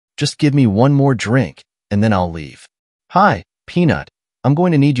Just give me one more drink, and then I'll leave. Hi, Peanut. I'm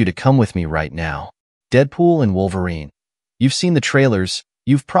going to need you to come with me right now. Deadpool and Wolverine. You've seen the trailers.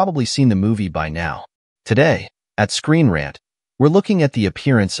 You've probably seen the movie by now. Today, at Screen Rant, we're looking at the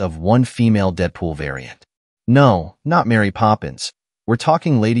appearance of one female Deadpool variant. No, not Mary Poppins. We're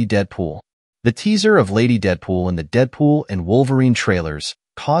talking Lady Deadpool. The teaser of Lady Deadpool in the Deadpool and Wolverine trailers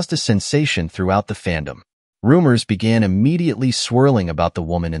caused a sensation throughout the fandom. Rumors began immediately swirling about the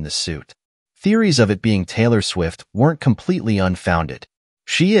woman in the suit. Theories of it being Taylor Swift weren't completely unfounded.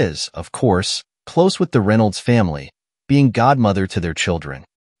 She is, of course, close with the Reynolds family, being godmother to their children.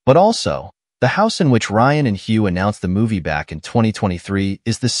 But also, the house in which Ryan and Hugh announced the movie back in 2023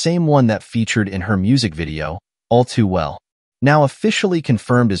 is the same one that featured in her music video, All Too Well. Now officially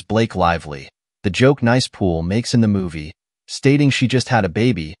confirmed as Blake Lively, the joke Nice Pool makes in the movie, stating she just had a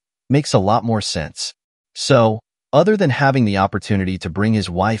baby, makes a lot more sense. So, other than having the opportunity to bring his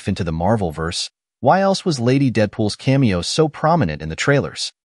wife into the Marvelverse, why else was Lady Deadpool's cameo so prominent in the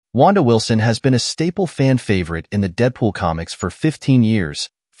trailers? Wanda Wilson has been a staple fan favorite in the Deadpool comics for 15 years,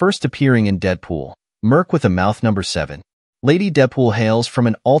 first appearing in Deadpool, Merc with a Mouth number 7. Lady Deadpool hails from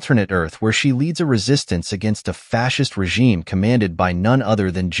an alternate Earth where she leads a resistance against a fascist regime commanded by none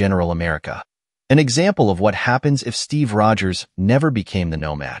other than General America. An example of what happens if Steve Rogers never became the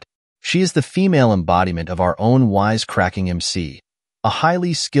Nomad. She is the female embodiment of our own wisecracking MC, a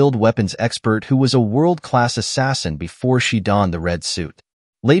highly skilled weapons expert who was a world-class assassin before she donned the red suit.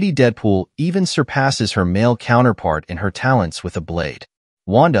 Lady Deadpool even surpasses her male counterpart in her talents with a blade.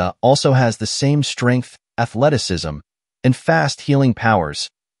 Wanda also has the same strength, athleticism, and fast healing powers,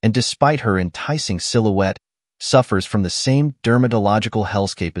 and despite her enticing silhouette, suffers from the same dermatological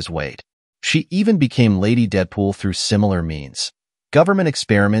hellscape as Wade. She even became Lady Deadpool through similar means. Government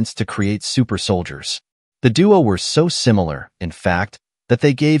experiments to create super soldiers. The duo were so similar, in fact, that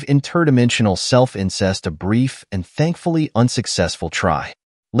they gave interdimensional self-incest a brief and thankfully unsuccessful try.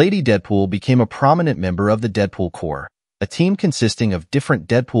 Lady Deadpool became a prominent member of the Deadpool Corps, a team consisting of different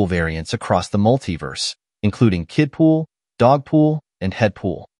Deadpool variants across the multiverse, including Kidpool, Dogpool, and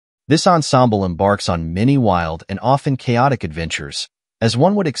Headpool. This ensemble embarks on many wild and often chaotic adventures, as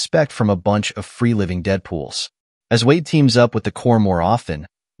one would expect from a bunch of free-living Deadpools. As Wade teams up with the Corps more often,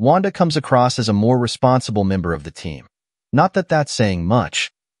 Wanda comes across as a more responsible member of the team. Not that that's saying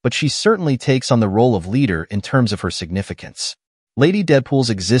much, but she certainly takes on the role of leader in terms of her significance. Lady Deadpool's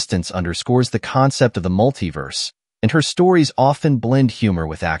existence underscores the concept of the multiverse, and her stories often blend humor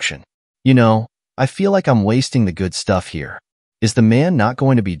with action. You know, I feel like I'm wasting the good stuff here. Is the man not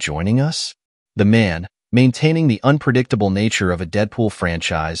going to be joining us? The man, maintaining the unpredictable nature of a Deadpool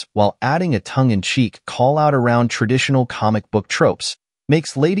franchise while adding a tongue-in-cheek call-out around traditional comic book tropes,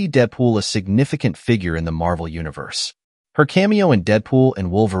 makes Lady Deadpool a significant figure in the Marvel Universe. Her cameo in Deadpool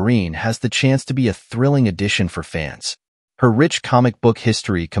and Wolverine has the chance to be a thrilling addition for fans. Her rich comic book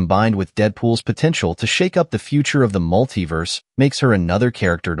history combined with Deadpool's potential to shake up the future of the multiverse makes her another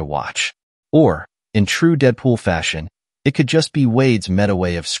character to watch. Or, in true Deadpool fashion, it could just be Wade's meta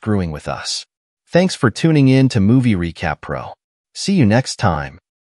way of screwing with us. Thanks for tuning in to Movie Recap Pro. See you next time.